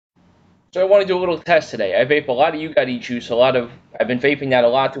So I want to do a little test today. I vape a lot of You Got E-Juice, I've been vaping that a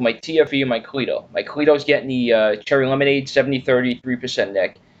lot through my TFE and my Cleito. My Cleito's getting the Cherry Lemonade 70-30, 3%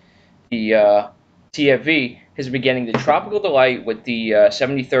 Nick. The TFE has been getting the Tropical Delight with the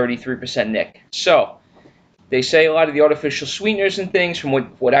 70-30, 3% Nick. So, they say a lot of the artificial sweeteners and things, from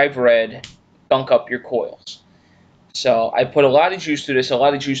what I've read, gunk up your coils. So I put a lot of juice through this, a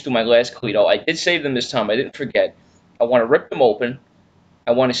lot of juice through my last Cleito. I did save them this time, I didn't forget. I want to rip them open.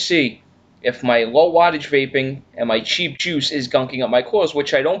 I want to see if my low wattage vaping and my cheap juice is gunking up my coils,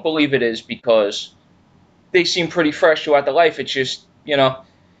 which I don't believe it is because they seem pretty fresh throughout the life. It's just,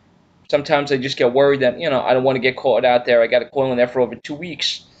 sometimes I just get worried that, I don't want to get caught out there. I got a coil in there for over 2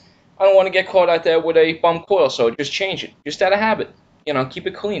 weeks. I don't want to get caught out there with a bum coil, so just change it. Just out of habit. Keep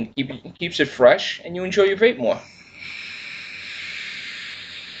it clean. Keeps it fresh, and you enjoy your vape more.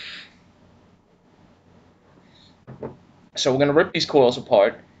 So we're going to rip these coils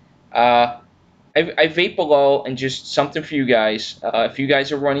apart. I vape below, and just something for you guys. If you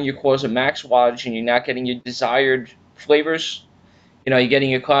guys are running your coils at max wattage and you're not getting your desired flavors, you're getting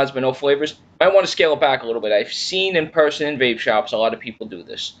your clouds but no flavors, you might want to scale it back a little bit. I've seen in person in vape shops, a lot of people do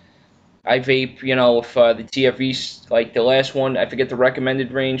this. I vape, with the TFEs, like the last one, I forget the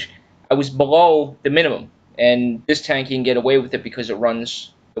recommended range. I was below the minimum, and this tank you can get away with it because the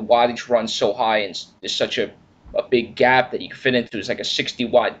wattage runs so high, and there's such a big gap that you can fit into. It's like a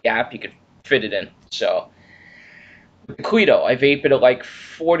 60-watt gap you could fit it in. So with the Cleito, I vape it at like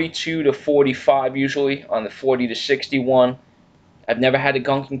 42 to 45 usually on the 40 to 61. I've never had a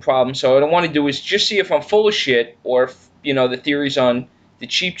gunking problem, so what I want to do is just see if I'm full of shit, or if, the theories on the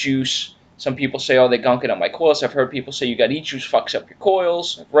cheap juice. Some people say, oh, they're gunking up my coils. I've heard people say You Got E-Juice fucks up your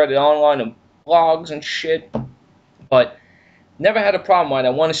coils. I've read it online in blogs and shit, but never had a problem with it.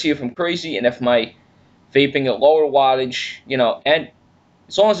 I want to see if I'm crazy, and if my vaping at lower wattage, and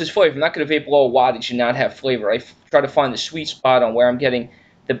as long as it's flavor. I'm not going to vape low wattage and not have flavor. I try to find the sweet spot on where I'm getting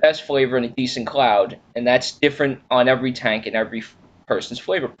the best flavor and a decent cloud, and that's different on every tank and every person's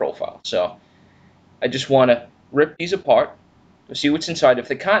flavor profile. So I just want to rip these apart to see what's inside. If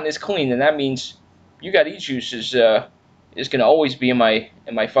the cotton is clean, then that means You Got E-Juice is going to always be in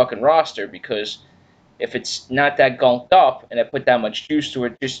my fucking roster, because if it's not that gunked up and I put that much juice to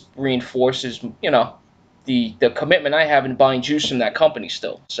it, just reinforces, the commitment I have in buying juice from that company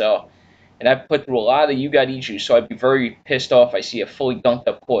still. So, and I've put through a lot of You Got E-Juice, so I'd be very pissed off if I see a fully gunked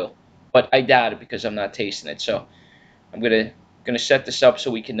up coil. But I doubt it because I'm not tasting it. So I'm gonna set this up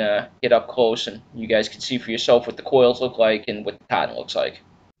so we can get up close and you guys can see for yourself what the coils look like and what the cotton looks like.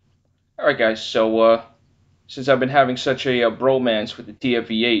 All right, guys. So since I've been having such a bromance with the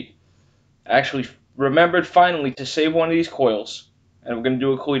TFE8, I actually remembered finally to save one of these coils, and we're gonna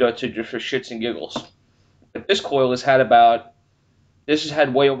do a Cleito to just for shits and giggles. But this has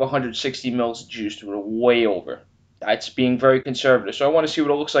had way over 160 mils of juice to it, way over. That's being very conservative. So I want to see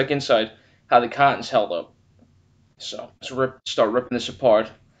what it looks like inside, how the cotton's held up. So let's start ripping this apart.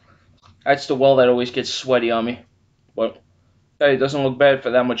 That's the well that always gets sweaty on me, but hey, it doesn't look bad for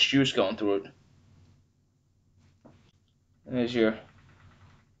that much juice going through it. There's your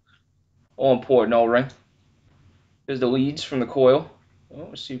all important O-ring. There's the leads from the coil. Oh,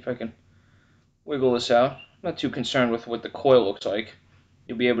 let's see if I can wiggle this out. I'm not too concerned with what the coil looks like.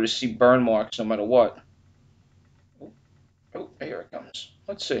 You'll be able to see burn marks no matter what. Oh, here it comes.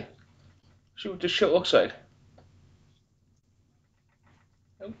 Let's see. See what this shit looks like.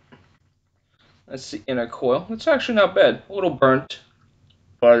 Oh, that's the inner coil. It's actually not bad. A little burnt,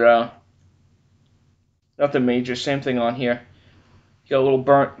 but nothing major. Same thing on here. Got a little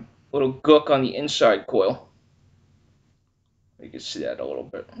burnt, little gook on the inside coil. You can see that a little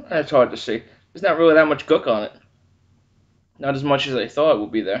bit. That's hard to see. There's not really that much gook on it. Not as much as I thought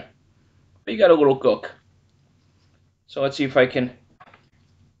would be there. But you got a little gook. So let's see if I can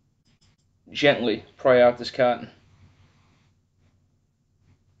gently pry out this cotton.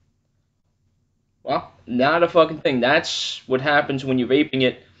 Well, not a fucking thing. That's what happens when you're vaping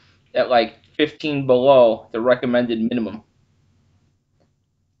it at like 15 below the recommended minimum.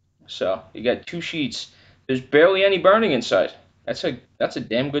 So you got two sheets. There's barely any burning inside. That's a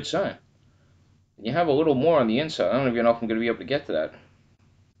damn good sign. You have a little more on the inside. I don't even know if I'm going to be able to get to that.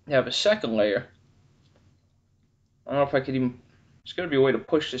 You have a second layer. I don't know if I could even. There's got to be a way to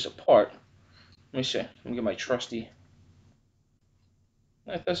push this apart. Let me see. Let me get my trusty.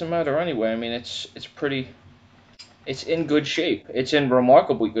 That doesn't matter anyway. I mean, it's pretty. It's in good shape. It's in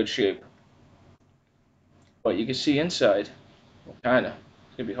remarkably good shape. But you can see inside. Well, kinda.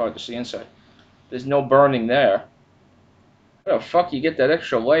 It's gonna be hard to see inside. There's no burning there. How the fuck you get that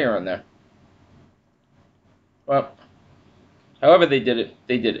extra layer in there? Well, however they did it,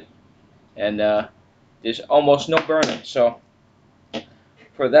 they did it. and there's almost no burning. So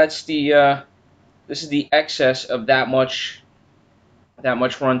for that's the this is the excess of that much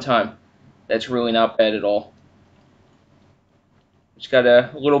runtime. That's really not bad at all. It's got a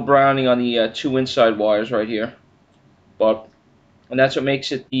little browning on the two inside wires right here, but and that's what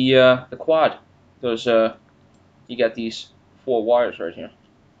makes it the quad. Those you got these four wires right here.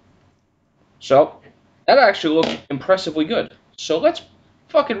 So that actually looks impressively good. So let's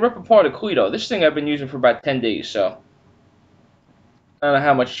fucking rip apart a Cleito. This thing I've been using for about 10 days, so I don't know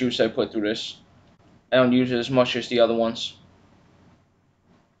how much juice I put through this. I don't use it as much as the other ones.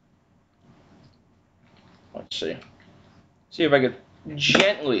 Let's see. See if I could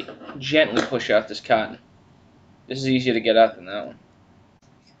gently push out this cotton. This is easier to get out than that one.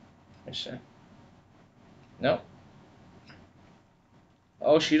 Let's see. Nope.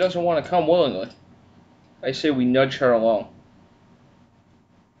 Oh, she doesn't want to come willingly. I say we nudge her along.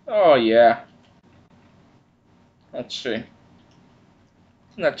 Oh, yeah. Let's see.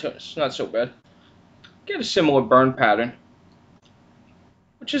 It's not so bad. Get a similar burn pattern,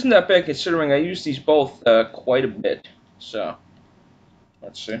 which isn't that bad considering I use these both quite a bit. So,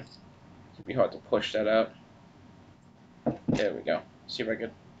 let's see. It'd be hard to push that out. There we go. See if I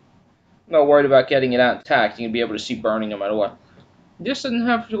could. I'm not worried about getting it out intact. You can be able to see burning no matter what. This doesn't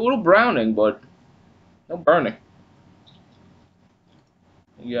have a little browning, but no burning.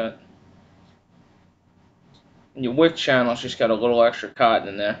 You got and your wick channel's just got a little extra cotton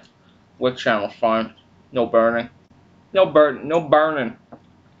in there. Wick channel's fine. No burning. No burning.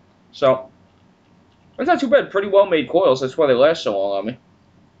 So it's not too bad. Pretty well made coils. That's why they last so long on me.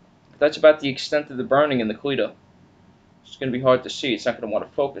 That's about the extent of the burning in the Cleito. It's going to be hard to see. It's not going to want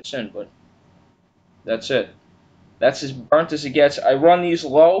to focus in, but that's it. That's as burnt as it gets. I run these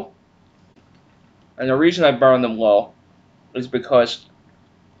low, and the reason I burn them low is because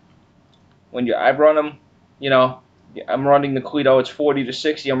I run them, you know, I'm running the Cleito. It's 40 to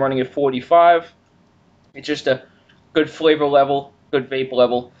 60. I'm running at 45. It's just a good flavor level, good vape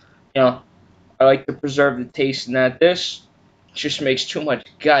level. You know, I like to preserve the taste in that. This just makes too much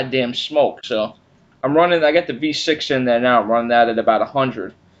goddamn smoke. So I got the V6 in there now. I'm running that at about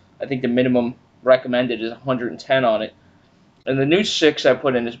 100. I think the minimum recommended is 110 on it. And the new 6 I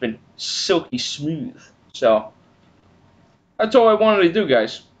put in has been silky smooth. So that's all I wanted to do,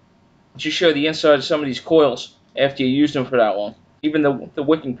 guys. Just show the inside of some of these coils after you use them for that long. Even the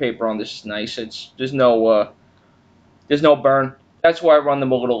wicking paper on this is nice. There's no burn. That's why I run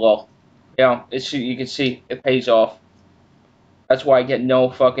them a little low. Yeah, you can see it pays off. That's why I get no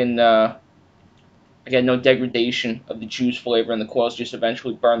degradation of the juice flavor, and the coils just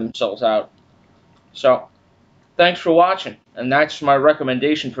eventually burn themselves out. So thanks for watching, and that's my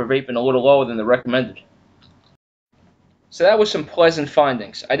recommendation for vaping a little lower than the recommended. So that was some pleasant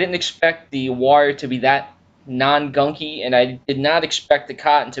findings. I didn't expect the wire to be that non-gunky, and I did not expect the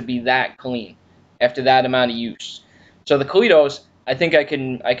cotton to be that clean after that amount of use. So the Cleitos, I think I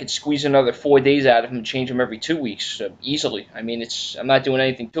could squeeze another 4 days out of them and change them every 2 weeks easily. I mean, I'm not doing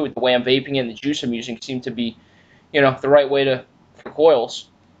anything to it. The way I'm vaping and the juice I'm using seem to be, the right way for coils.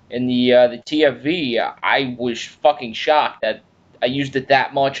 And the TFV, I was fucking shocked that I used it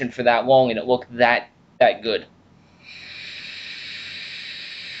that much and for that long, and it looked that good.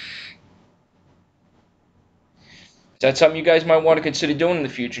 That's something you guys might want to consider doing in the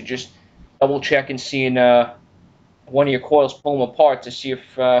future. Just double check and seeing one of your coils, pull them apart to see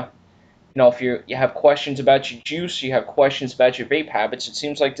if if you have questions about your juice, you have questions about your vape habits. It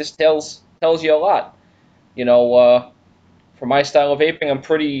seems like this tells you a lot. For my style of vaping, I'm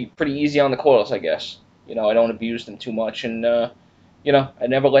pretty easy on the coils, I guess. I don't abuse them too much, and I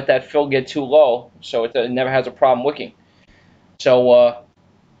never let that fill get too low, so it never has a problem wicking. So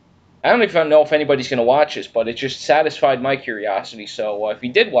I don't even know if anybody's going to watch this, but it just satisfied my curiosity. So if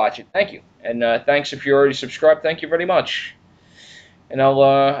you did watch it, thank you. And thanks if you're already subscribed. Thank you very much. And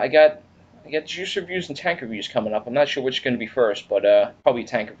I got juice reviews and tank reviews coming up. I'm not sure which is going to be first, but probably a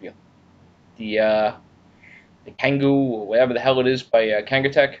tank review. The Kangoo, or whatever the hell it is by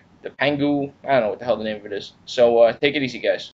Kangatech. The Pangu, I don't know what the hell the name of it is. So take it easy, guys.